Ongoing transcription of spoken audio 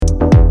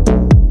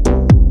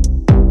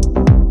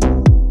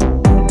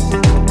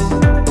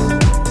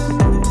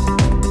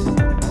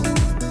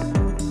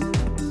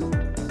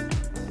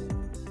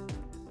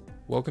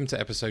Welcome to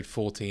episode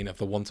 14 of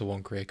the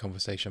One-to-One Career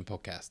Conversation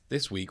podcast.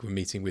 This week we're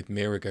meeting with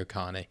Mira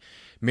Gokani.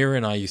 Mira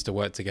and I used to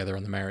work together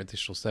on the Merit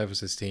Digital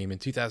Services team in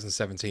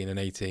 2017 and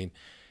 18.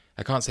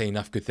 I can't say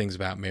enough good things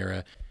about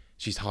Mira.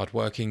 She's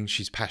hardworking,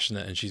 she's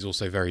passionate, and she's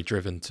also very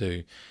driven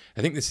too.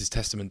 I think this is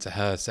testament to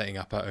her setting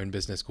up her own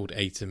business called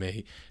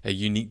A2Me, a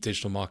unique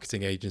digital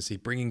marketing agency,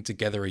 bringing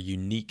together a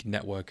unique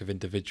network of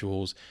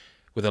individuals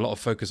with a lot of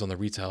focus on the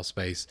retail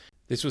space.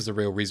 This was the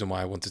real reason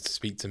why I wanted to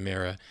speak to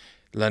Mira,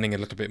 learning a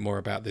little bit more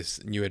about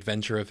this new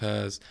adventure of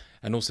hers,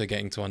 and also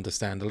getting to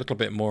understand a little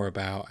bit more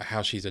about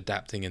how she's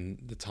adapting in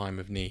the time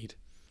of need.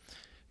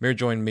 Mira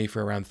joined me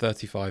for around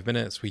 35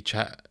 minutes. We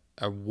chat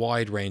a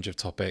wide range of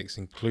topics,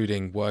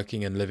 including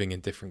working and living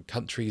in different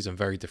countries and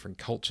very different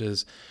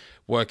cultures,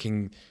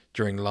 working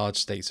during large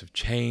states of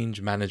change,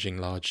 managing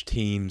large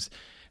teams,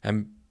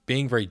 and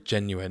being very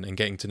genuine and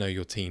getting to know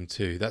your team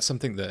too. That's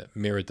something that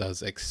Mira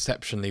does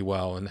exceptionally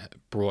well and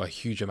brought a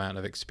huge amount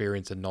of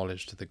experience and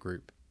knowledge to the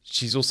group.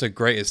 She's also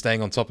great at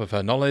staying on top of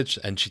her knowledge,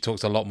 and she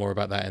talks a lot more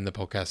about that in the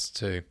podcast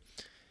too.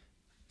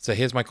 So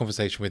here's my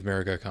conversation with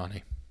Mira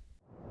Gokani.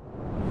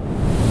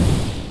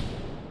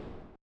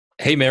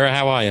 Hey Mira,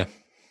 how are you?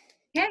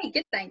 Hey,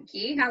 good, thank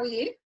you. How are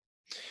you?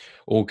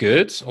 All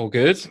good, all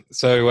good.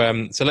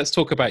 So let's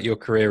talk about your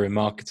career in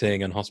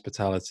marketing and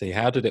hospitality.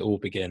 How did it all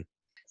begin?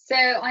 So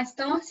I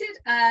started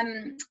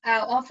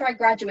after I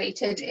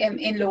graduated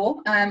in law.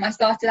 I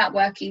started out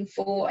working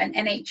for an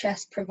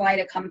NHS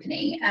provider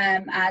company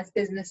as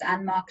business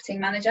and marketing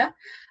manager.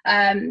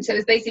 So it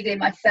was basically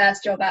my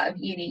first job out of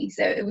uni.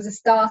 So it was a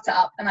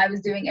startup, and I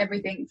was doing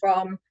everything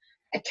from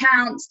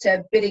accounts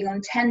to bidding on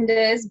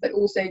tenders, but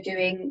also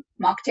doing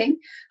marketing.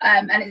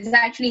 And it's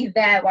actually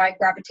there where I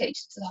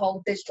gravitated to the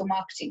whole digital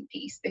marketing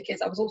piece,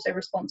 because I was also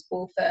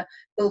responsible for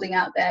building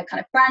out their kind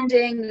of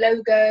branding,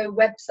 logo,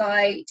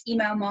 website,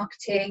 email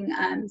marketing.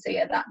 So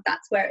yeah,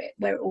 that's where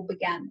it all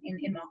began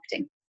in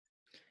marketing.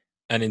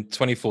 And in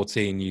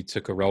 2014, you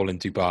took a role in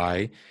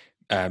Dubai,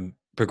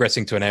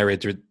 progressing to an area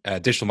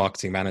digital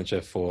marketing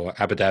manager for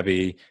Abu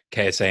Dhabi,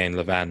 KSA, and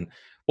Levant.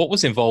 What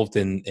was involved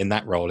in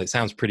that role? It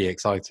sounds pretty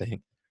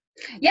exciting.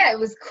 Yeah, it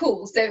was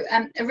cool. So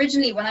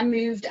originally when I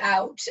moved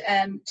out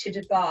to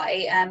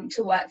Dubai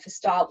to work for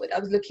Starwood, I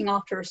was looking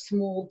after a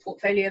small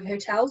portfolio of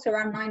hotels,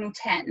 around 9 or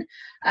 10,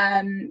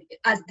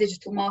 as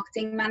digital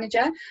marketing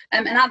manager.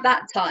 And at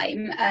that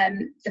time,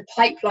 the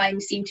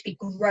pipeline seemed to be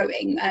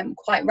growing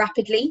quite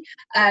rapidly.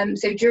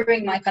 So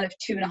during my kind of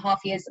 2.5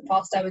 years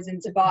whilst I was in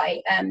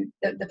Dubai,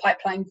 the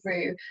pipeline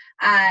grew,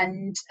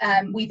 and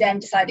we then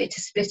decided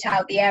to split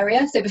out the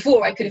area. So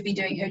before, I could have been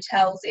doing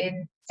hotels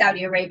in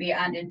Saudi Arabia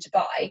and in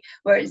Dubai,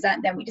 whereas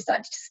then we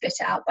decided to split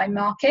it out by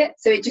market.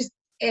 So it just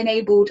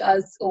enabled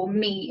us, or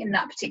me in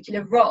that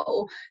particular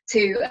role,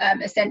 to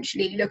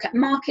essentially look at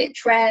market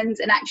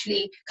trends and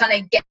actually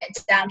kind of get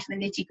down to the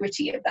nitty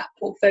gritty of that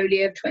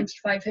portfolio of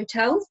 25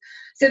 hotels.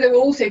 So there were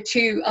also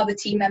 2 other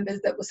team members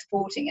that were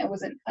supporting. I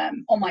wasn't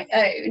on my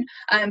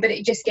own, but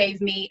it just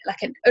gave me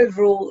like an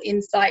overall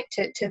insight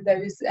to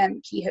those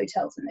key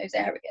hotels in those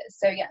areas.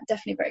 So yeah,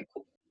 definitely very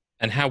cool.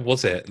 And how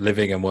was it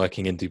living and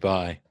working in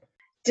Dubai?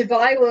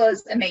 Dubai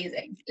was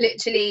amazing,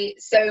 literally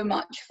so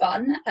much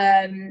fun.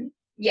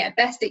 Yeah,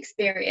 best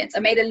experience. I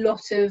made a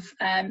lot of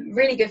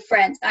really good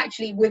friends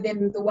actually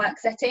within the work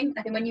setting.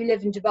 I think when you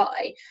live in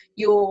Dubai,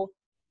 your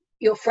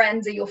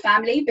friends are your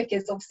family,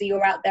 because obviously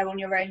you're out there on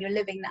your own, you're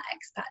living that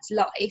expat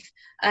life.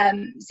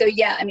 So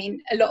yeah, I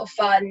mean, a lot of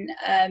fun,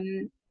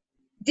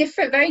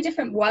 very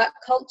different work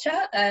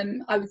culture,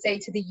 I would say,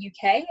 to the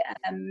UK.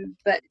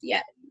 But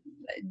yeah,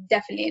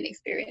 definitely an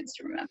experience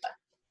to remember.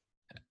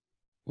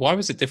 Why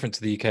was it different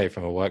to the UK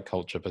from a work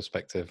culture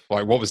perspective?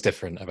 What was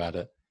different about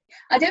it?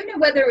 I don't know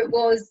whether it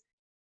was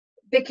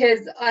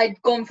because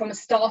I'd gone from a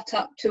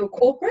startup to a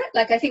corporate.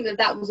 Like, I think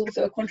that was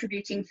also a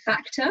contributing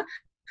factor.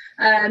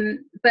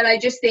 But I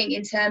just think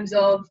in terms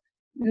of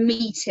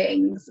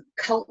meetings,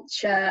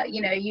 culture,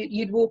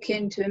 you'd walk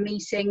into a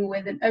meeting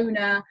with an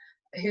owner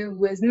who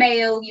was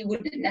male, you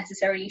wouldn't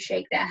necessarily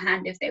shake their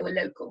hand if they were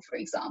local, for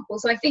example.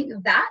 So I think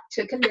that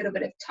took a little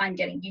bit of time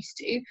getting used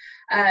to.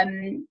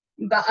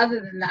 But other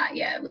than that,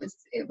 yeah,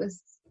 it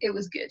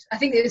was good. I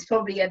think it was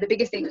probably the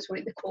biggest thing was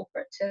probably the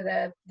corporate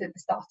to the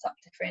startup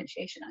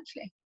differentiation,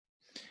 actually.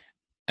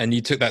 And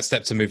you took that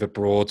step to move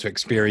abroad to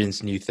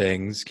experience new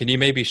things. Can you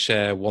maybe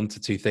share 1 to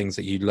 2 things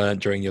that you learned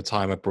during your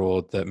time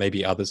abroad that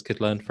maybe others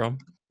could learn from?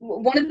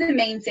 One of the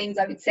main things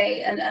I would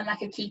say, and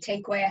like a key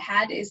takeaway I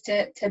had, is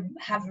to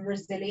have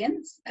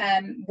resilience.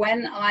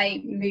 When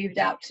I moved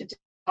out to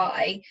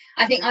Dubai,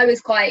 I think I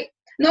was quite,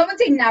 not to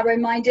say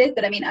narrow-minded,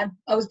 but I mean,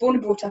 I was born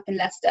and brought up in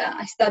Leicester.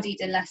 I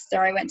studied in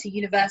Leicester. I went to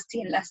university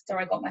in Leicester.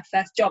 I got my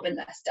first job in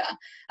Leicester,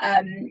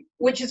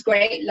 which is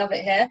great. Love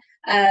it here.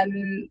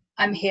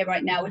 I'm here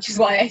right now, which is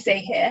why I say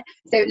here.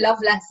 So love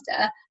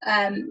Leicester.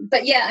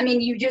 But yeah, I mean,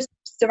 you just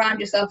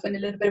surround yourself in a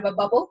little bit of a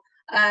bubble.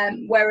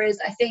 Whereas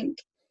I think,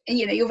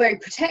 you're very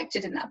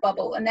protected in that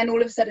bubble, and then all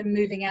of a sudden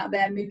moving out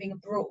there, moving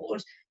abroad,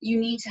 you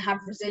need to have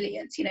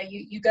resilience.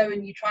 You go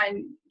and you try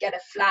and get a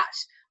flat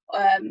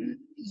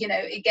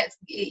it gets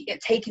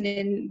taken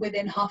in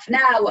within half an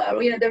hour,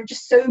 or there are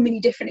just so many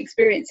different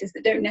experiences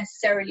that don't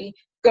necessarily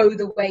go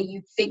the way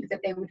you think that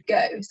they would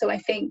go. So I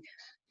think,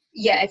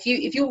 yeah,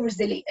 if you're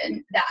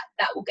resilient,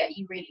 that will get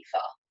you really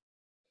far.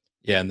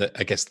 Yeah, and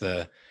I guess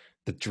the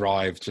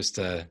drive just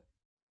to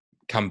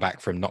come back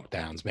from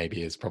knockdowns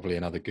maybe is probably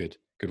another good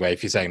way.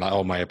 If you're saying like,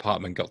 oh, my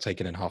apartment got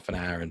taken in half an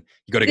hour, and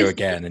you got to go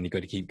again, and you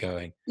got to keep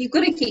going. You've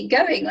got to keep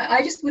going. Like,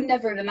 I just would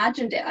never have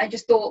imagined it. I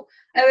just thought,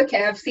 oh,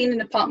 okay, I've seen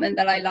an apartment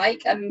that I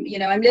like. I'm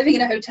living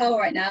in a hotel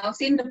right now. I've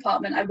seen an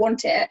apartment, I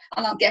want it,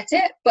 and I'll get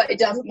it. But it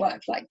doesn't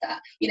work like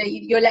that.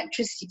 Your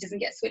electricity doesn't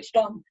get switched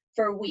on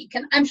for a week.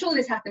 And I'm sure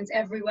this happens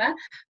everywhere.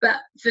 But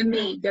for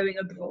me, going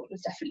abroad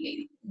was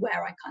definitely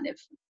where I kind of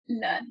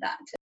learned that.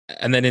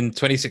 And then in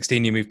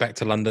 2016, you moved back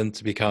to London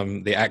to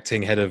become the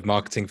acting head of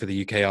marketing for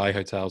the UKI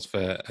hotels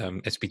for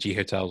SPG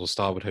Hotels or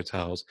Starwood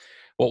Hotels.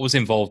 What was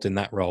involved in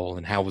that role,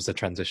 and how was the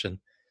transition?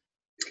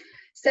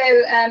 So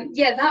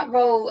that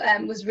role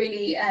was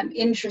really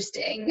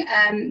interesting.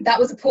 That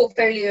was a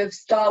portfolio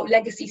of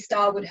legacy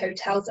Starwood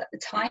hotels at the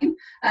time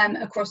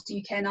across the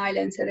UK and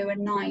Ireland. So there were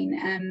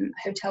 9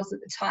 hotels at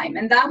the time,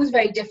 and that was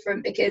very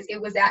different because it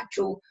was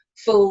actual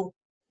full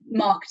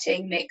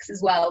marketing mix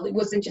as well. It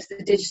wasn't just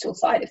the digital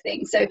side of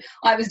things. So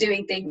I was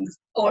doing things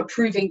or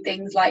approving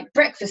things like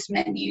breakfast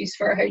menus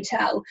for a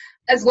hotel,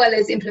 as well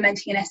as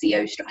implementing an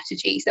SEO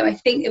strategy. So I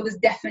think it was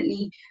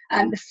definitely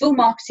the full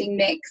marketing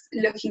mix,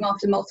 looking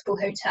after multiple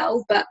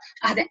hotels, but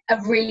I had a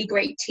really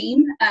great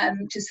team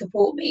to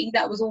support me.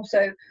 That was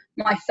also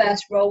my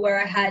first role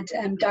where I had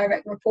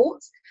direct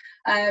reports,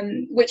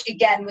 which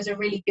again was a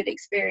really good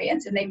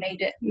experience, and they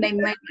made my life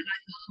a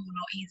whole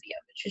lot easier,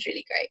 which was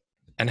really great.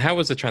 And how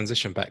was the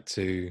transition back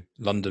to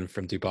London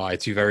from Dubai?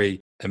 Two very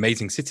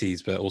amazing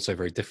cities, but also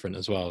very different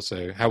as well.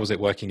 So how was it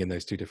working in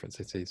those two different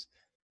cities?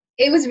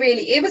 It was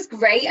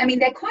great. I mean,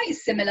 they're quite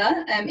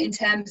similar in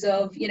terms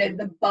of,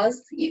 the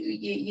buzz.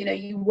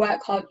 You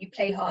work hard, you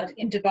play hard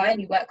in Dubai, and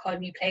you work hard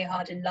and you play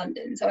hard in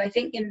London. So I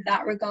think in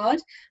that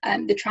regard,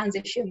 the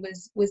transition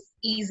was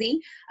easy.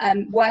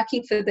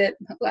 Working for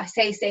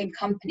same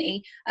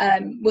company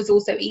was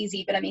also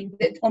easy. But I mean,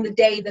 on the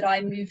day that I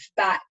moved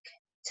back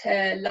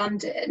to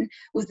London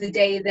was the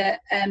day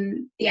that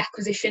the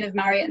acquisition of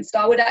Marriott and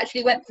Starwood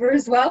actually went through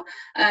as well.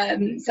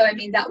 So I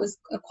mean, that was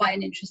quite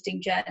an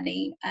interesting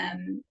journey.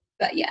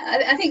 But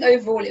yeah, I think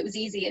overall it was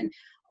easy. And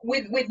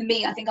with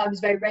me, I think I was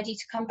very ready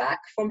to come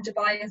back from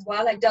Dubai as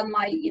well. I'd done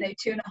my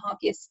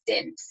 2.5-year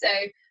stint. So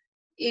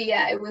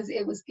yeah, it was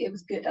good. It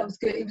was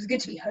good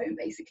to be home,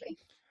 basically.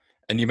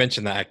 And you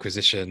mentioned that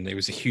acquisition. It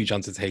was a huge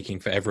undertaking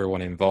for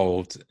everyone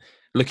involved.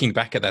 Looking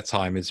back at that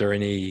time, is there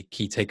any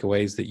key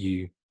takeaways that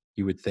you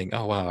would think,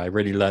 oh wow, I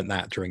really learned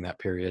that during that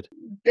period?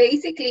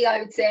 Basically, I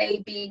would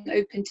say being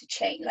open to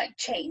change.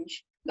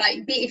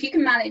 If you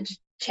can manage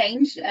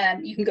change,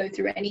 you can go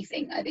through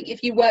anything. I think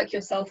if you work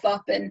yourself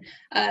up, and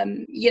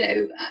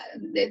the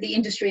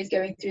industry is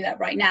going through that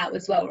right now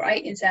as well,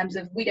 right? In terms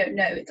of, we don't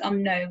know, it's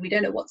unknown, we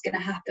don't know what's going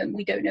to happen,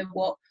 we don't know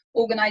what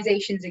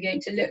organizations are going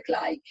to look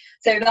like.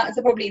 So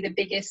that's probably the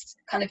biggest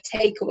kind of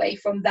takeaway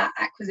from that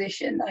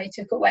acquisition that I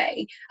took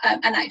away.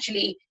 And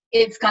actually,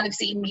 it's kind of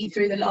seen me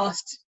through the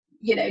last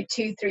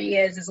 2-3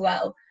 years as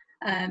well.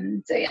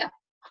 So yeah.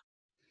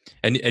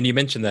 And you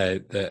mentioned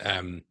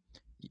that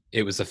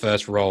it was the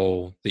first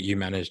role that you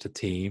managed a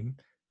team.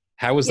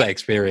 How was that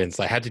experience?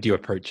 Like, how did you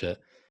approach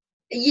it?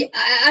 Yeah,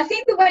 I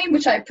think the way in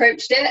which I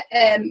approached it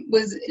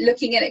was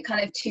looking at it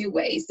kind of 2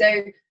 ways.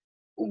 So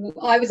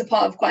I was a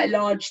part of quite a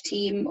large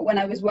team when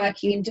I was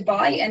working in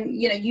Dubai, and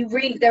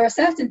there are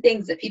certain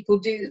things that people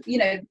do,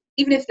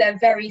 even if they're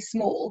very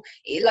small,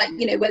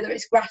 whether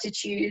it's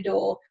gratitude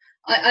or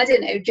I don't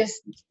know, just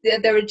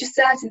there are just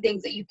certain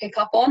things that you pick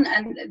up on,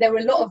 and there were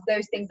a lot of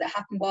those things that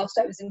happened whilst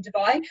I was in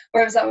Dubai,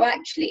 where I was like,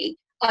 actually,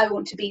 I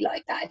want to be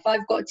like that. If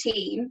I've got a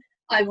team,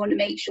 I want to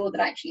make sure that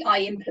actually I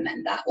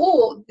implement that.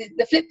 Or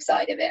the flip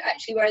side of it,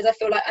 actually, whereas I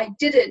feel like I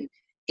didn't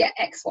get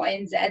X, Y,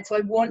 and Z, so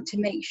I want to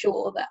make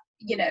sure that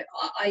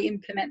I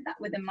implement that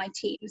within my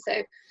team.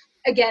 So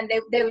again,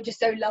 they were just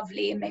so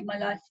lovely and made my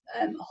life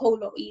a whole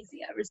lot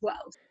easier as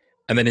well.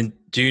 And then in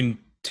June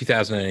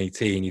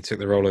 2018, you took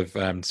the role of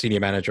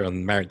senior manager on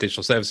the Marriott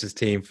Digital Services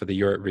team for the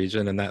Europe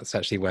region, and that's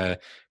actually where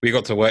we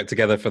got to work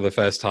together for the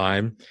first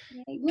time.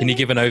 Can you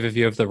give an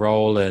overview of the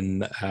role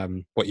and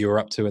what you were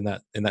up to in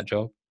that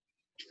job?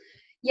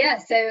 Yeah,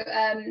 so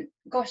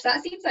gosh,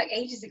 that seems like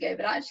ages ago,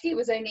 but actually it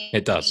was only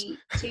it does.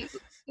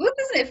 Well,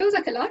 doesn't it? It feels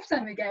like a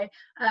lifetime ago,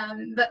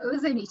 but it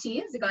was only 2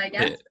 years ago, I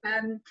guess.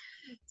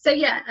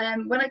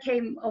 When I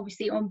came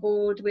obviously on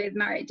board with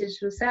Marriott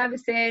Digital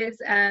Services,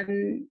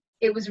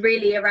 it was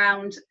really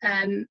around,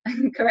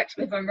 correct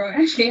me if I'm wrong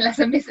actually, unless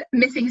I'm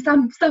missing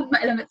some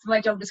elements of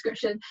my job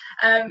description.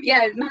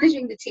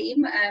 Managing the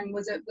team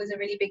was a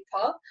really big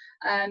part.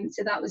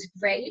 So that was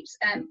great.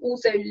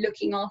 Also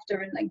looking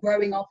after and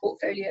growing our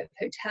portfolio of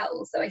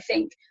hotels. So I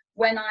think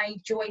when I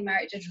joined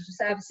Marriott Digital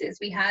Services,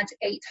 we had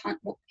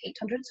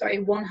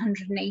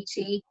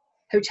 180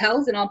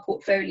 hotels in our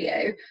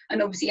portfolio.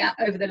 And obviously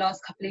over the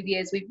last couple of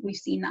years, we've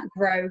seen that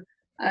grow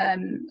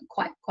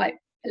quite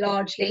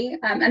largely.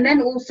 And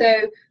then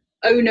also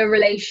owner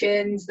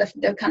relations,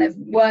 the kind of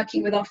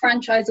working with our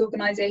franchise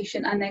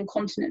organization, and then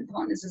continent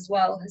partners as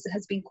well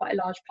has been quite a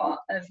large part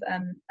of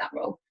that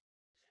role.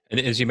 And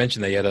as you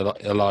mentioned, they had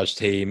a large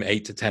team,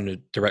 8 to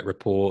 10 direct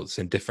reports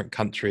in different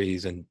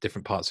countries and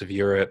different parts of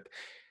Europe,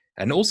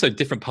 and also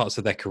different parts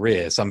of their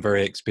career, some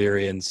very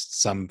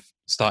experienced, some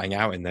starting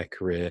out in their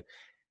career.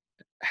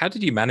 How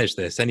did you manage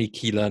this? Any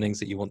key learnings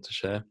that you want to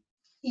share?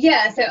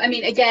 Yeah, so I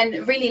mean,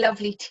 again, really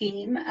lovely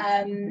team.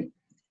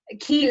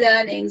 Key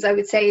learnings, I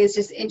would say, is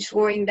just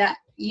ensuring that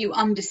you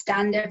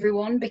understand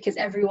everyone, because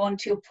everyone,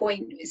 to your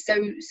point, is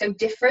so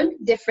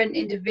different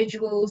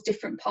individuals,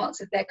 different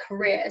parts of their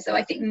career. So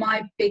I think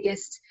my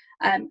biggest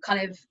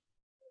kind of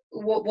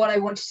what I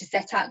wanted to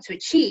set out to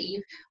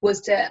achieve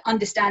was to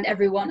understand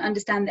everyone,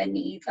 understand their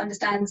needs,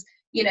 understand,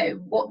 you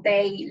know, what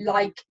they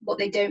like, what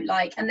they don't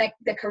like, and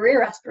their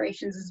career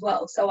aspirations as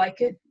well, so I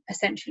could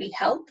essentially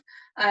help.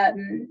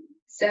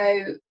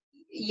 So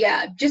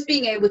yeah, just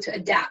being able to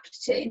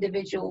adapt to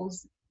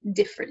individuals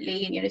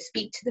differently, and, you know,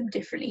 speak to them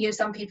differently. You know,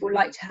 some people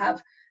like to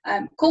have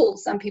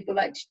calls, some people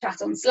like to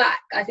chat on Slack.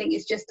 I think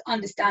it's just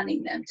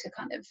understanding them to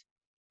kind of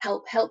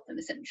help them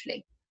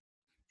essentially.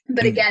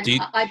 But again,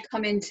 I'd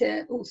come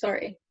into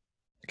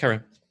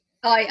Karen.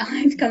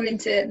 I'd come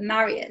into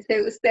Marriott, so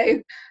it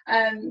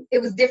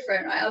was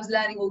different, right? I was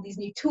learning all these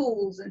new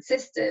tools and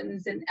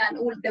systems, and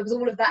there was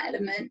all of that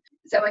element.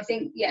 So I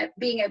think, yeah,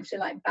 being able to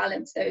like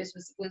balance those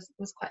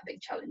was quite a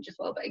big challenge as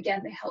well. But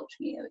again, they helped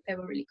me; they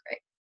were really great.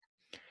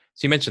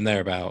 So you mentioned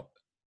there about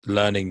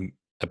learning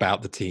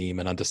about the team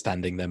and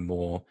understanding them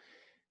more.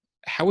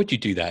 How would you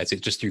do that? Is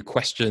it just through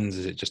questions?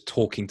 Is it just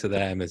talking to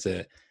them? Is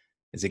it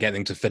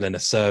getting to fill in a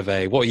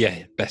survey? What are your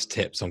best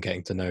tips on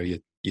getting to know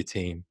your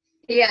team?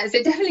 Yeah,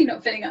 so definitely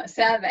not filling out a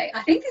survey.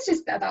 I think it's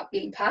just about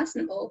being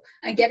personable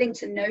and getting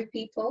to know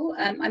people.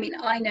 I mean,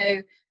 I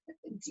know,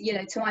 you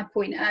know, to my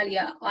point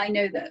earlier, I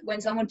know that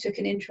when someone took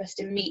an interest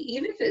in me,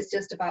 even if it's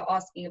just about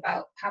asking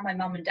about how my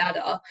mum and dad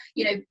are,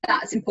 you know,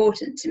 that's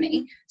important to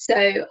me.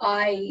 So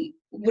I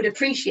would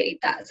appreciate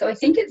that. So I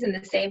think it's in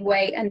the same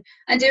way, and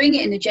doing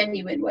it in a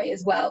genuine way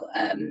as well,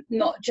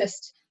 not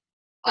just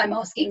I'm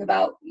asking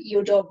about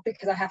your dog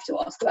because I have to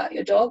ask about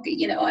your dog.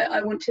 You know,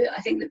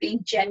 I think that being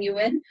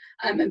genuine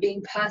and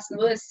being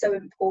personal is so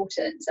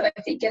important. So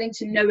I think getting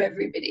to know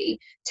everybody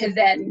to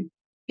then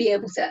be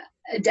able to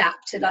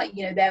adapt to, like,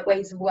 you know, their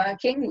ways of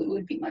working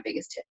would be my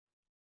biggest tip.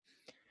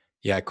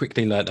 Yeah, I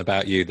quickly learned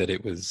about you that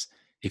it was,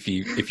 if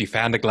you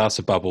found a glass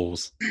of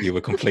bubbles, you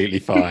were completely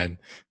fine.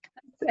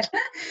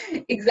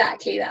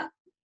 Exactly that.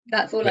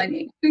 That's all I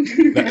need.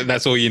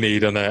 That's all you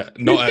need on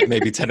not at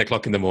maybe 10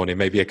 o'clock in the morning,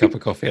 maybe a cup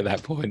of coffee at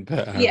that point.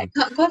 But yeah,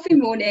 coffee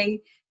morning,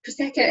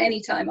 Prosecco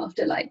anytime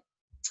after like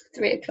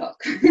 3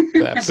 o'clock.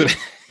 Absolutely.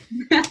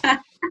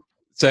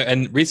 So,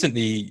 and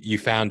recently you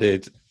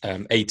founded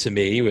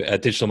A2Me, a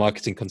digital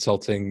marketing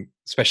consulting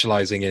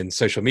specializing in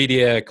social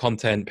media,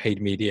 content,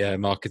 paid media,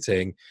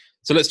 marketing.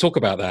 So let's talk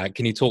about that.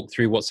 Can you talk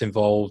through what's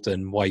involved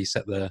and why you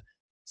set the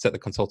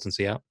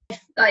consultancy out?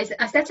 I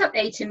set up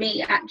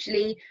A2Me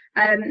actually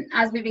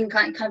as we've been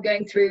kind of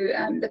going through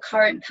the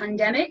current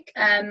pandemic.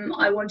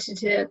 I wanted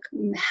to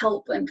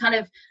help and kind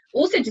of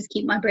also just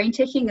keep my brain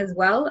ticking as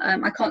well.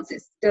 I can't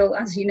sit still,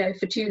 as you know,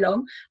 for too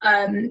long.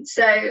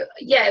 So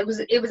yeah,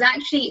 it was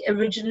actually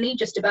originally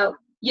just about,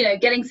 you know,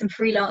 getting some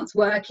freelance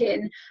work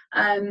in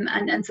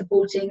and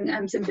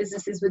supporting some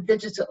businesses with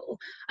digital.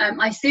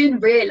 I soon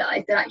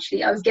realized that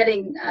actually I was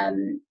getting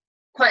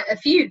quite a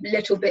few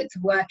little bits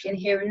of work in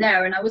here and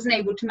there, and I wasn't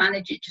able to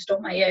manage it just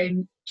on my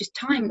own, just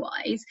time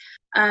wise.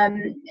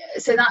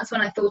 So that's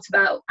when I thought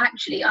about,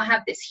 actually, I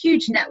have this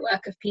huge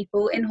network of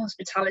people in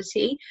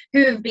hospitality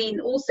who have been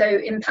also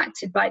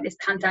impacted by this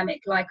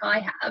pandemic like I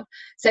have.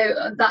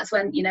 So that's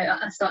when, you know,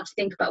 I start to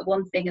think about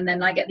one thing and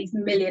then I get these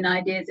million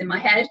ideas in my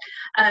head.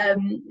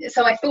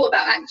 So I thought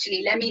about,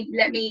 actually, let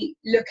me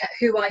look at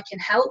who I can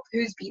help,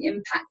 who's been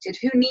impacted,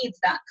 who needs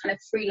that kind of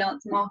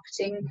freelance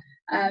marketing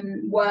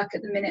work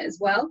at the minute as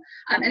well.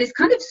 And it's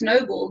kind of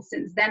snowballed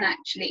since then,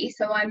 actually.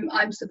 So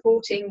I'm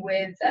supporting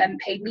with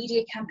paid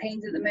media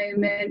campaigns at the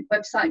moment,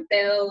 website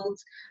build,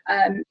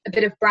 a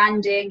bit of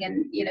branding,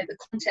 and, you know, the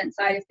content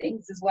side of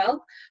things as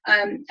well.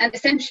 And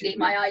essentially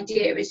my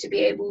idea is to be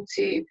able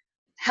to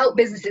help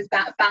businesses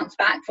bounce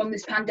back from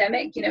this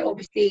pandemic. You know,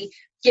 obviously,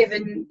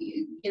 given,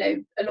 you know,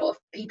 a lot of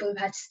people have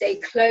had to stay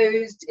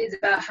closed, is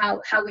about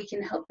how we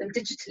can help them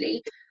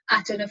digitally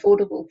at an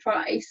affordable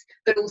price,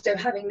 but also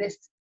having this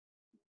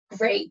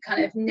great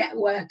kind of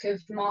network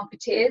of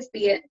marketeers,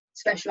 be it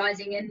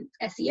specializing in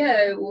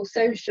SEO or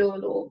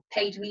social or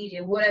paid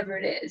media, whatever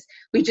it is.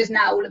 We just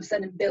now all of a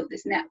sudden built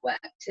this network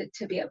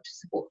to be able to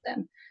support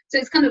them. So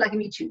it's kind of like a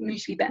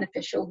mutually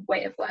beneficial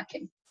way of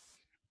working.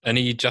 And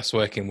are you just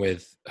working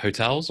with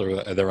hotels,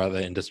 or are there other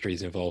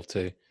industries involved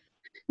too?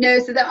 No,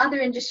 so there are other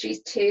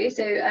industries too.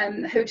 So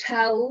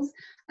hotels,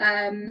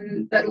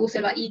 but also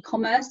like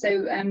e-commerce,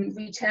 so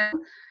retail.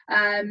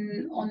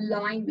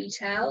 online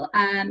retail,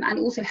 and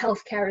also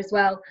healthcare as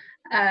well.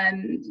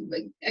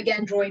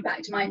 Again, drawing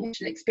back to my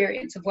initial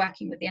experience of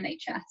working with the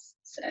NHS.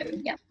 So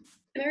yeah,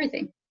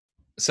 everything.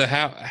 So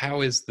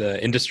how is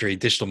the industry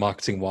digital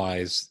marketing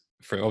wise?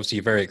 For obviously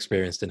you're very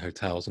experienced in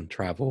hotels and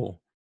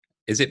travel.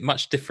 Is it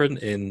much different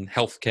in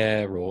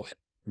healthcare or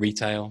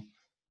retail?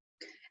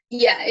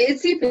 Yeah,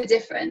 it's super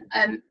different.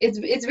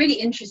 It's really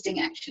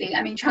interesting actually.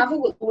 I mean,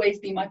 travel will always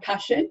be my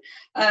passion,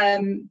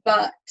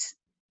 but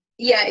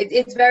yeah,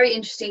 it's very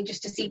interesting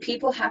just to see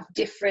people have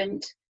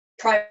different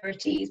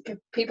priorities.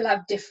 People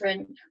have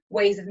different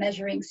ways of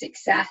measuring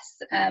success.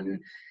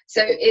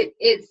 So it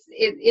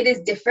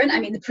is different. I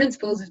mean, the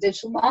principles of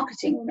digital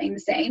marketing remain the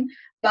same,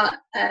 but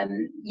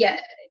yeah,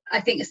 I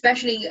think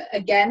especially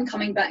again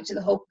coming back to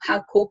the whole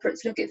how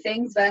corporates look at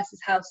things versus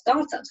how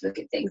startups look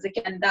at things.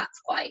 Again, that's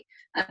quite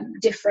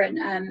different,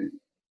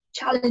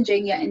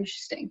 challenging yet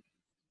interesting.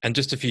 And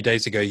just a few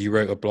days ago, you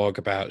wrote a blog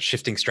about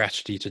shifting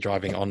strategy to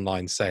driving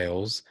online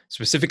sales,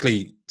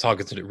 specifically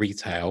targeted at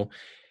retail.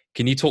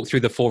 Can you talk through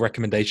the 4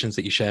 recommendations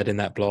that you shared in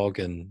that blog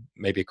and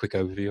maybe a quick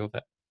overview of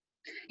it?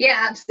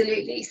 Yeah,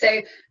 absolutely.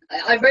 So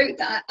I wrote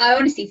that. I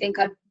honestly think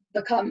I've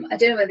become, I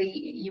don't know whether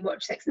you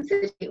watch Sex and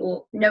the City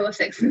or know of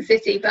Sex and the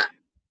City, but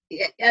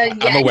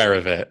I'm aware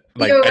of it.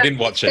 Like, I didn't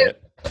watch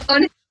it.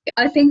 Honestly,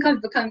 I think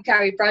I've become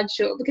Carrie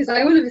Bradshaw because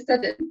I all of a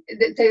sudden,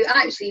 so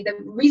actually the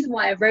reason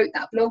why I wrote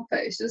that blog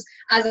post was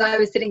as I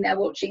was sitting there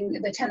watching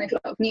the 10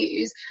 o'clock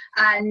news,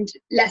 and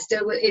Leicester,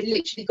 it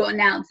literally got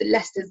announced that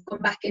Leicester's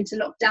gone back into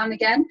lockdown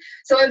again.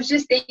 So I was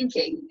just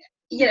thinking,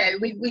 you know,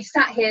 we've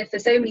sat here for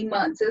so many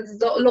months.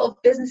 There's a lot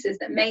of businesses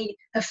that may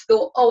have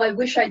thought, oh, I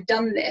wish I'd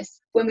done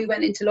this when we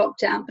went into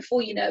lockdown.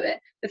 Before you know it,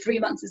 the 3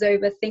 months is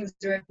over, things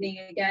are opening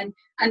again,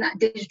 and that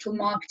digital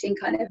marketing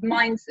kind of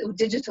mindset or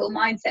digital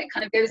mindset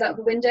kind of goes out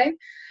the window.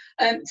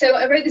 So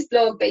I wrote this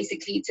blog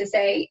basically to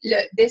say,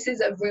 look, this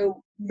is a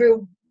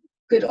real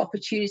good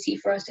opportunity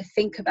for us to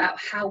think about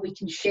how we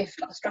can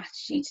shift our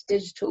strategy to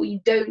digital. You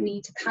don't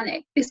need to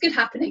panic. This could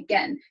happen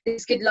again.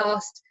 This could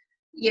last,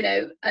 you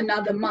know,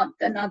 another month,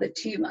 another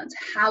 2 months.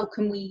 How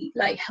can we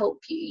like help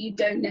you? You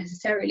don't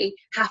necessarily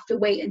have to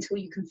wait until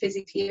you can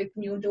physically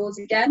open your doors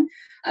again.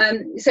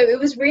 So it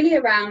was really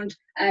around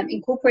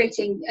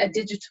incorporating a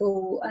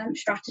digital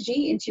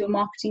strategy into your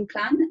marketing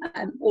plan,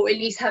 or at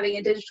least having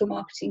a digital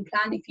marketing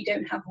plan if you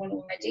don't have one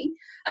already.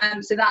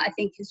 So that I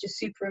think is just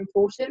super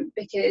important,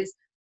 because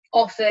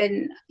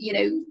often, you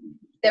know,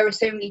 there are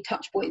so many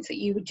touch points that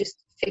you would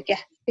just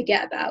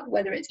forget about,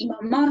 whether it's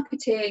email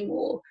marketing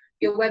or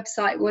your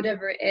website,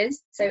 whatever it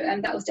is. So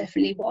that was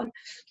definitely one.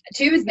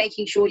 2 is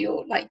making sure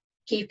you're like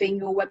keeping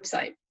your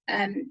website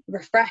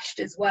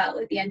refreshed as well.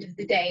 At the end of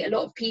the day, a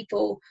lot of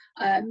people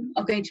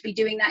are going to be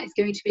doing that. It's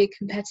going to be a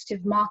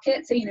competitive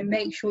market, so you know,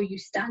 make sure you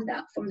stand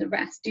out from the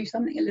rest. Do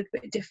something a little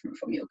bit different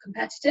from your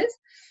competitors.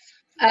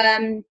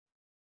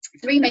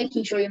 3,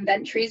 making sure your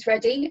inventory is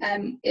ready.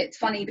 It's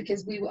funny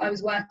because I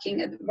was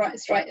working right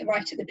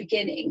at the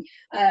beginning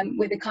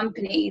with a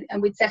company,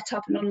 and we'd set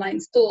up an online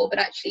store, but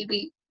actually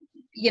we,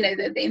 you know,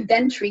 the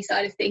inventory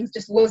side of things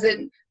just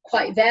wasn't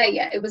quite there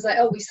yet. It was like,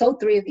 oh, we sold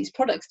 3 of these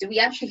products. Do we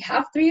actually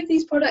have 3 of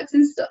these products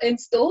in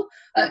store?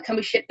 Can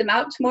we ship them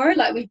out tomorrow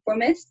like we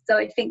promised? So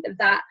I think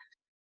that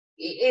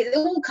it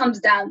all comes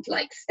down to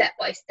like step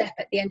by step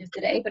at the end of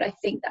the day, but I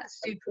think that's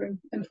super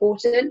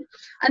important.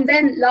 And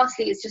then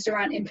lastly, it's just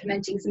around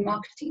implementing some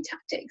marketing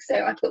tactics. So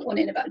I put one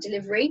in about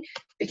delivery,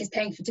 because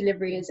paying for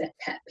delivery is a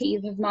pet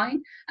peeve of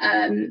mine,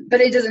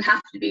 but it doesn't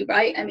have to be,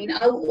 right? I mean,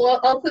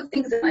 I'll put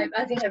things in my,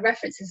 I think I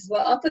reference this as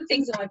well, I'll put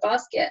things in my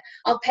basket,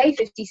 I'll pay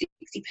 50,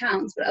 60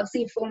 pounds, but I'll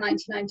see a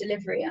 £4.99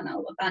 delivery and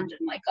I'll abandon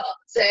my cart.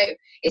 So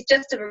it's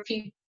just a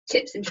few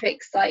tips and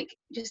tricks, like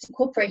just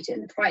incorporate it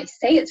in the price.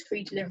 Say it's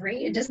free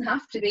delivery, it doesn't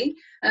have to be,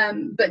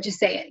 but just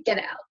say it, get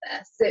it out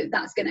there. So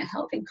that's going to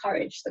help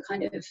encourage the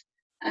kind of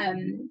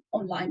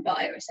online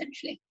buyer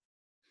essentially.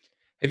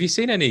 Have you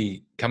seen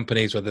any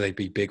companies, whether they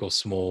be big or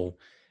small,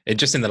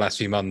 just in the last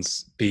few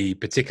months, be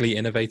particularly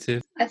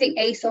innovative? I think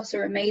ASOS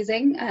are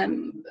amazing.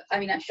 I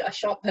mean, I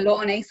shop a lot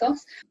on ASOS,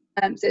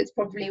 so it's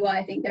probably why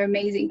I think they're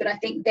amazing, but I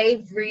think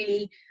they've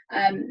really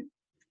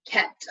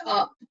kept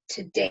up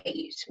to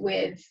date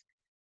with,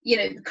 you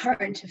know, the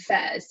current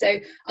affairs. So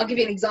I'll give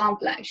you an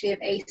example actually of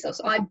ASOS.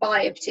 I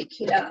buy a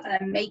particular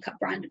makeup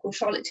brand called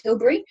Charlotte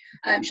Tilbury.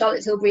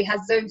 Charlotte Tilbury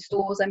has its own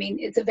stores. I mean,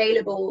 it's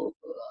available,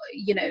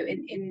 you know,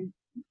 in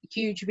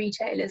huge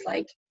retailers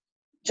like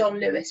John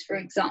Lewis, for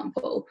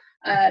example.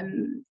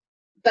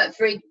 But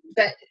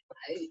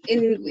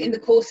in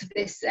the course of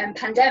this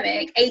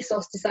pandemic,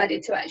 ASOS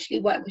decided to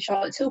actually work with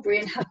Charlotte Tilbury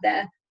and have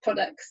their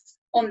products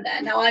on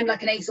there. Now I'm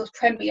like an ASOS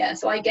Premier,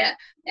 so I get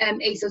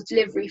ASOS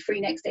delivery,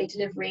 free next day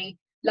delivery,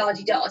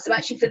 la-di-da. So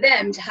actually for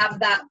them to have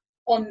that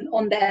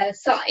on their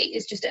site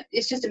is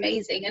it's just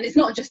amazing. And it's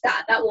not just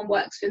that one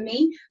works for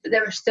me, but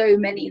there are so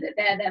many that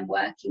they're then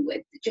working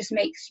with. It just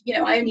makes, you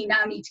know, I only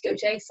now need to go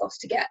to ASOS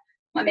to get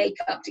my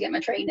makeup, to get my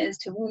trainers,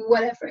 to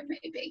whatever it may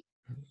be.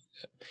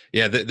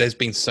 Yeah, there's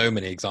been so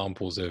many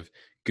examples of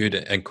good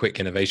and quick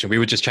innovation. We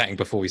were just chatting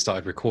before we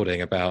started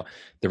recording about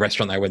the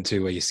restaurant I went to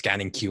where you're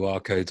scanning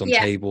QR codes on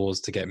Yeah.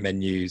 tables to get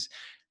menus.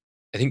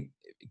 I think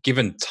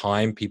given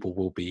time, people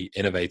will be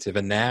innovative.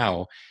 And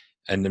now,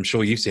 and I'm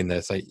sure you've seen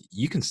this, like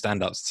you can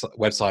stand up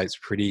websites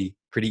pretty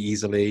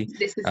easily.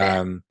 This is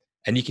it.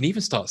 And you can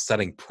even start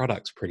selling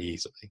products pretty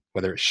easily,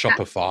 whether it's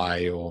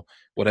Shopify or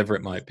whatever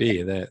it might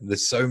be.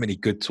 There's so many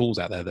good tools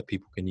out there that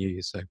people can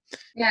use. So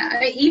Yeah, I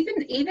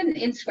mean, even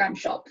Instagram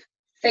shop,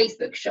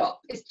 Facebook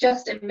shop, it's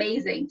just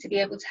amazing to be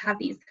able to have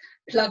these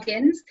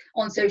plugins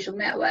on social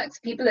networks.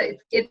 People are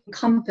it's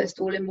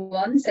encompassed all in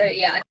one. So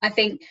yeah, I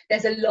think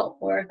there's a lot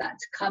more of that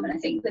to come, and I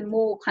think the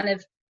more kind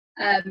of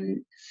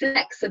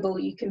flexible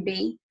you can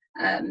be,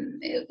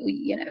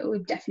 it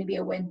would definitely be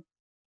a win.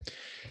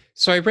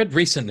 So I read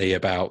recently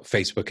about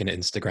Facebook and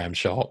Instagram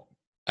Shop.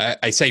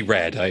 I say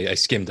read, I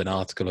skimmed an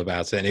article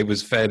about it, and it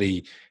was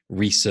fairly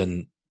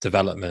recent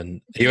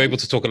development. Are you able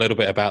to talk a little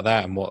bit about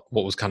that and what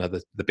was kind of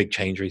the big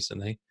change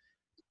recently?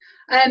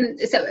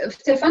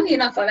 So funnily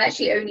enough, I've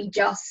actually only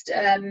just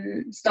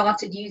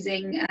started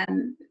using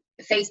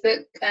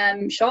Facebook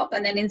shop,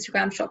 and then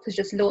Instagram shop has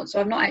just launched.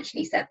 So I've not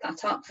actually set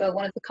that up for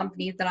one of the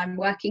companies that I'm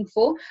working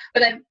for.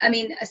 But I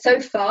mean, so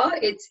far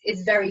it's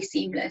very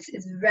seamless.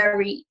 It's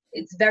very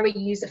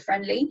user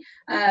friendly.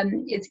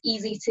 It's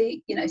easy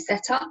to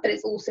set up, but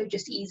it's also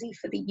just easy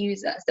for the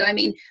user. So I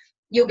mean,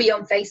 you'll be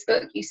on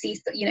Facebook, you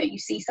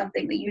see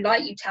something that you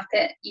like, you tap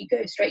it, you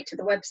go straight to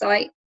the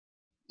website.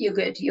 You're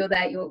good. You're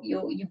there.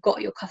 You've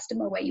got your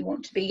customer where you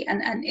want to be,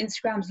 and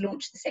Instagram's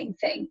launched the same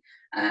thing,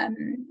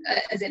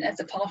 as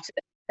a part of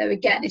it. So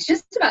again, it's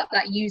just about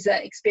that user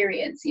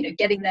experience.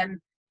 Getting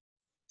them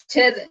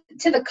to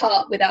the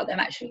cart without them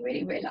actually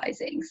really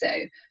realizing. So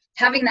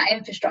having that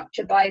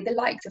infrastructure by the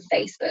likes of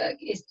Facebook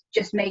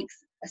just makes,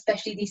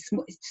 especially these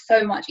small, it's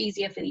so much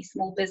easier for these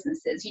small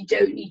businesses. You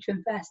don't need to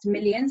invest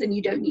millions, and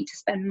you don't need to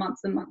spend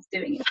months and months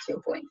doing it. To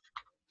your point,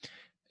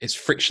 it's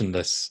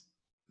frictionless.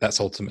 That's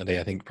ultimately,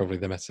 I think, probably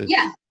the message.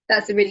 Yeah,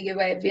 that's a really good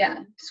way of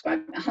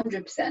describing it.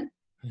 100%.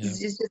 Yeah.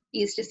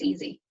 It's just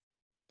easy.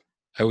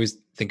 I always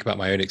think about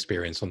my own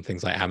experience on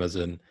things like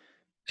Amazon,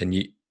 and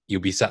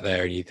you'll be sat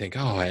there and you think,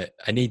 oh,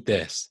 I need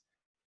this.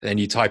 Then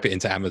you type it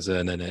into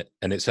Amazon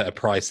and it's at a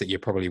price that you're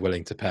probably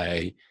willing to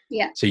pay.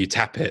 Yeah. So you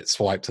tap it,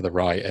 swipe to the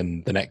right,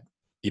 and the next,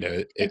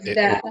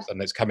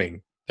 it's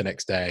coming the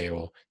next day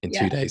or in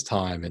 2 days'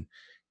 time, and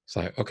it's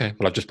like, okay,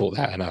 well, I've just bought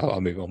that and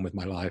I'll move on with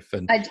my life.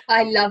 And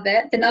I love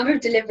it. The number of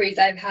deliveries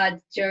I've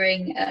had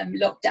during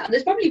lockdown,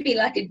 there's probably been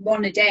like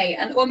one a day,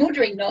 and I'm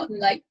ordering not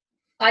like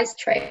ice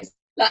trays.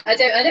 Like I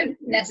don't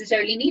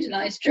necessarily need an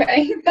ice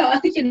tray,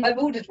 but I've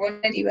ordered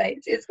one anyway.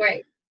 It's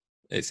great.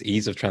 It's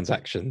ease of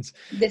transactions.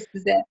 This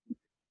is it.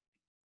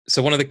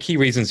 So one of the key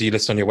reasons you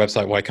list on your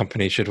website why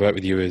companies should work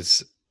with you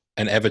is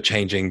an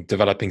ever-changing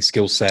developing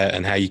skill set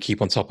and how you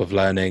keep on top of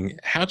learning.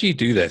 How do you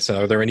do this?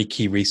 Are there any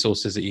key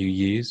resources that you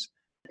use?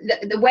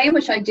 The way in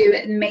which I do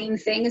it, the main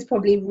thing is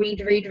probably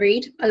read.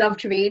 I love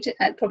to read.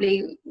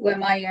 Probably where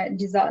my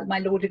my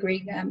law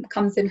degree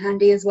comes in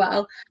handy as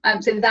well.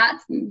 So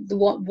that's the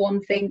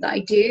one thing that I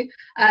do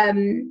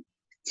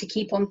to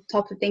keep on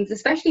top of things,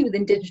 especially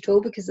within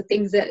digital, because the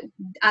things that,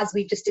 as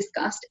we've just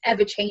discussed,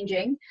 ever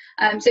changing.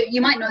 So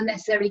you might not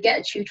necessarily get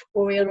a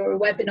tutorial or a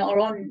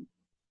webinar on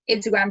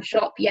Instagram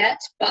shop yet,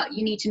 but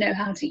you need to know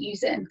how to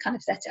use it and kind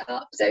of set it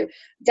up. So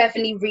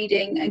definitely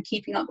reading and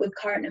keeping up with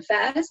current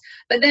affairs.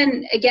 But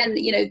then again,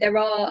 there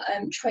are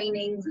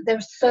trainings.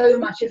 There's so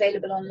much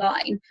available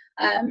online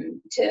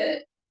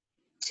to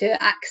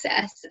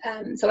access.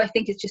 So I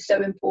think it's just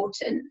so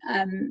important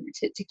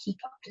to keep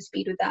up to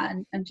speed with that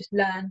and just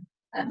learn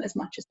as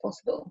much as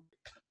possible.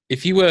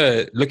 If you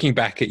were looking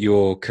back at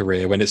your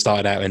career when it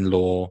started out in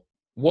law,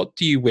 what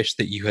do you wish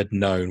that you had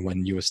known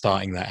when you were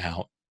starting that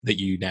out that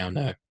you now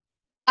know?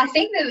 I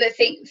think that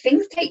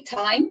things take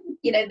time.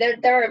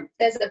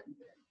 There's a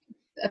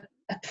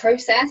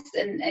process,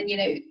 and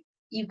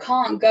you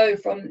can't go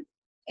from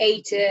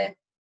A to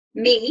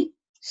me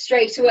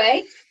straight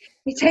away.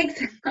 It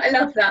takes. I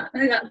love that. I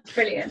think that's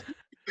brilliant.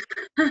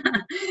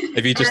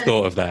 Have you just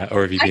thought of that,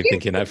 or have you been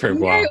thinking that for a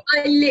while? No,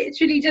 I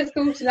literally just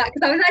thought of that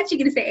because I was actually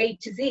going to say A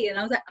to Z, and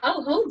I was like,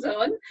 oh, hold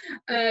on.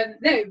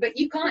 No, but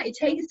you can't. It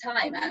takes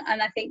time,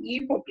 and I think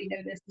you probably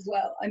know this as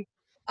well.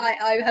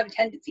 I have a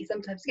tendency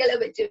sometimes to get a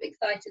little bit too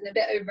excited and a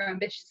bit over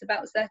ambitious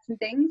about certain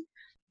things.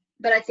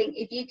 But I think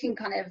if you can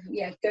kind of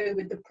go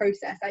with the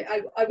process,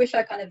 I wish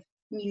I kind of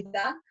knew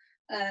that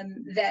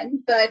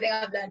then, but I think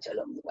I've learned it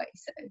along the way.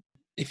 So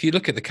if you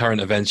look at the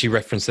current events, you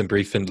referenced them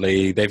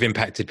briefly, they've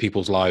impacted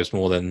people's lives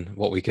more than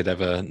what we could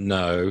ever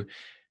know.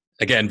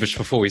 Again, just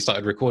before we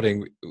started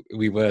recording,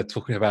 we were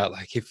talking about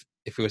like if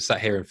we were sat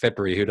here in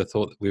February, who'd have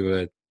thought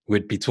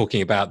we'd be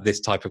talking about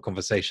this type of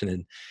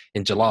conversation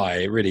in July.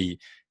 It really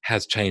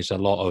has changed a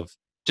lot of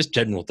just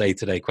general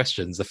day-to-day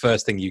questions. The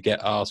first thing you get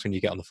asked when you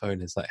get on the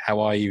phone is like, how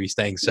are you? Are you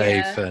staying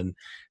safe? And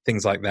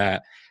things like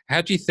that.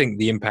 How do you think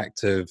the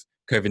impact of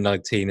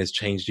COVID-19 has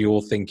changed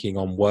your thinking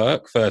on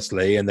work,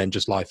 firstly, and then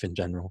just life in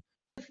general?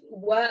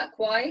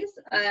 Work-wise,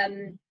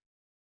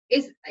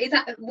 is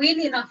that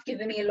weirdly enough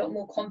given me a lot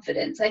more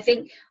confidence. I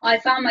think I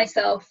found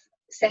myself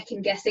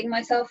second guessing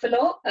myself a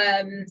lot.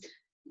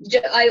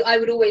 I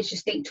would always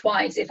just think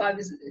twice if I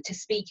was to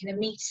speak in a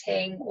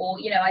meeting, or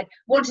I'd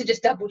want to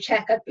just double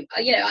check.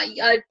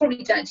 I'd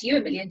probably done it to you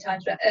a million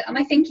times, but am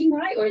I thinking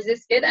right, or is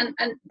this good? And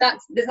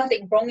there's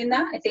nothing wrong in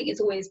that. I think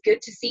it's always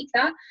good to seek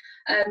that.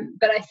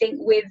 But I think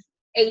with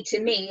A to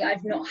Me,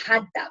 I've not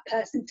had that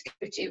person to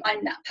go to.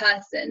 I'm that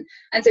person,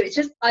 and so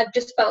I've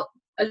just felt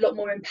a lot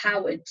more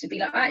empowered to be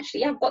like,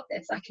 actually, yeah, I've got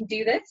this. I can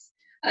do this.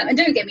 And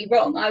don't get me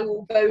wrong, I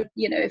will go,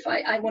 if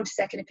I want a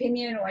second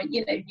opinion, or,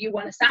 you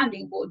want a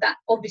sounding board, that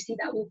obviously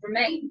that will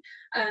remain.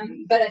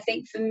 But I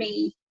think for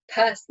me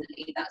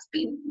personally, that's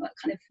been like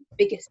kind of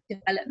biggest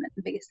development,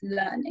 the biggest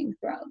learning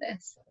throughout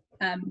this,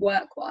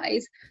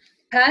 work-wise.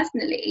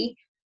 Personally,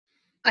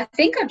 I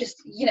think I've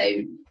just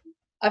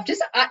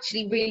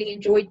actually really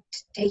enjoyed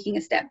taking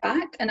a step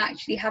back and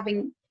actually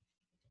having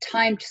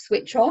time to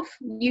switch off.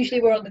 Usually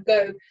we're on the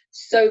go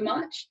so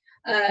much.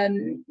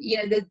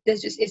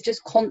 It's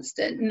just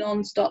constant,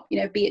 non-stop,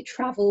 be it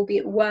travel, be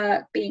it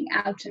work, being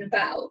out and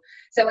about.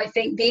 So I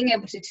think being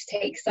able to just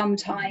take some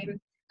time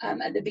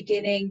at the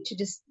beginning to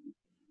just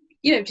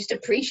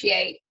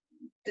appreciate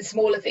the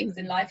smaller things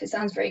in life. It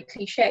sounds very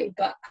cliche,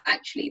 but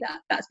actually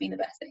that's been the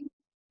best thing.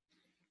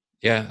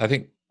 Yeah, I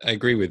think I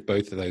agree with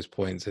both of those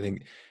points. I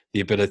think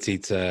the ability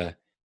to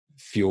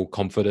fuel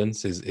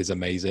confidence is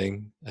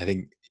amazing. I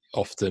think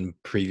often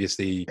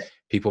previously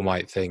people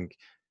might think,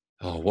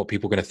 oh, what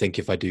people are going to think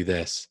if I do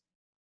this?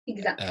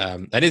 Exactly.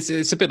 And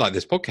it's a bit like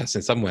this podcast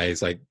in some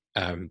ways. Like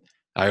I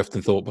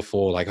often thought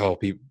before, like, oh,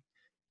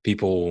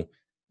 people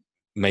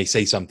may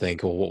say something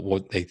or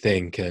what they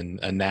think, and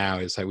now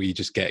it's like we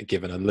just get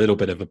given a little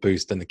bit of a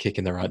boost and a kick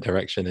in the right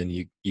direction, and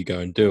you go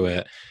and do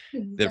it.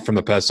 Exactly. From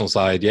a personal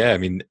side, yeah, I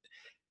mean,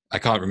 I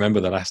can't remember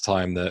the last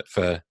time that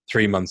for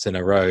 3 months in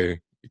a row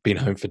been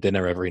home for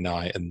dinner every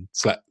night and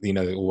slept,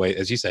 always,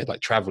 as you said, like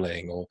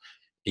traveling or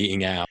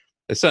eating out.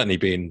 There's certainly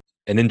been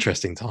an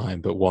interesting time,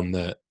 but one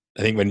that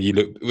I think when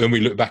we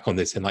look back on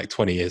this in like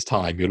 20 years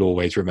time, you'll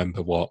always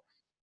remember what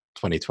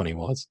 2020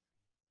 was.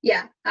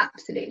 Yeah,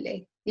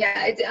 absolutely.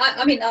 Yeah,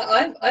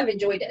 I've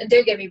enjoyed it, and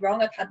don't get me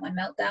wrong, I've had my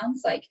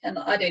meltdowns, and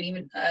I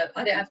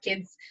don't have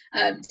kids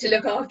to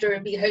look after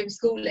and be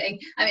homeschooling.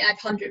 I mean, I've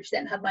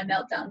 100% had my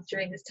meltdowns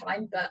during this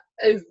time, but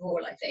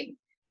overall, I think,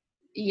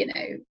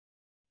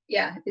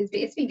 yeah,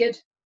 it's been good.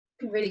 It's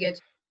been really good.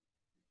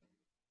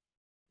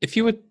 If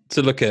you were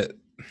to look at,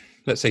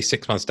 let's say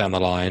 6 months down the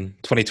line,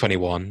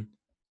 2021,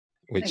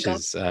 which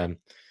is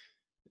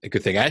a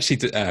good thing. I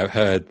actually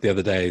heard the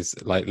other day is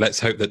like,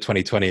 let's hope that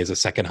 2020 is a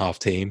second half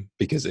team,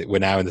 because we're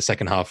now in the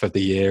second half of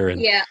the year,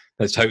 and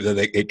let's hope that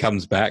it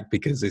comes back,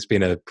 because it's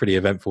been a pretty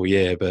eventful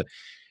year. But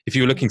if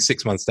you were looking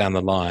 6 months down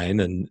the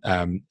line, and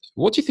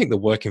what do you think the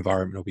work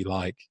environment will be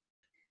like?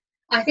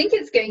 I think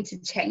it's going to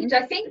change.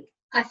 I think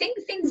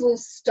things will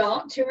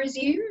start to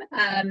resume.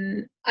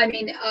 I'm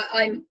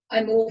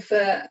all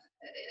for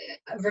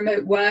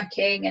remote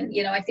working,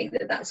 and I think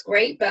that's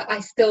great, but I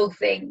still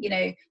think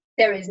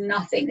there is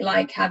nothing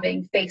like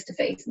having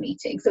face-to-face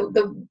meetings. So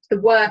the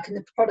work and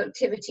the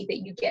productivity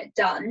that you get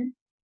done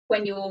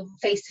when you're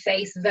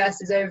face-to-face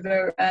versus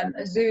over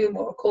a Zoom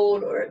or a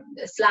call or